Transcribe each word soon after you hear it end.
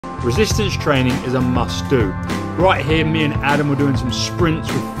Resistance training is a must do. Right here, me and Adam were doing some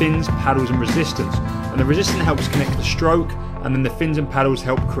sprints with fins, paddles and resistance. And the resistance helps connect the stroke, and then the fins and paddles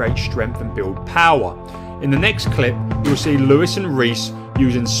help create strength and build power. In the next clip, you'll see Lewis and Reese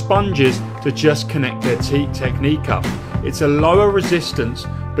using sponges to just connect their technique up. It's a lower resistance,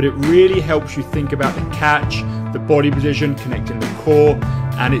 but it really helps you think about the catch, the body position, connecting the core,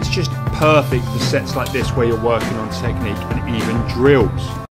 and it's just perfect for sets like this where you're working on technique and even drills.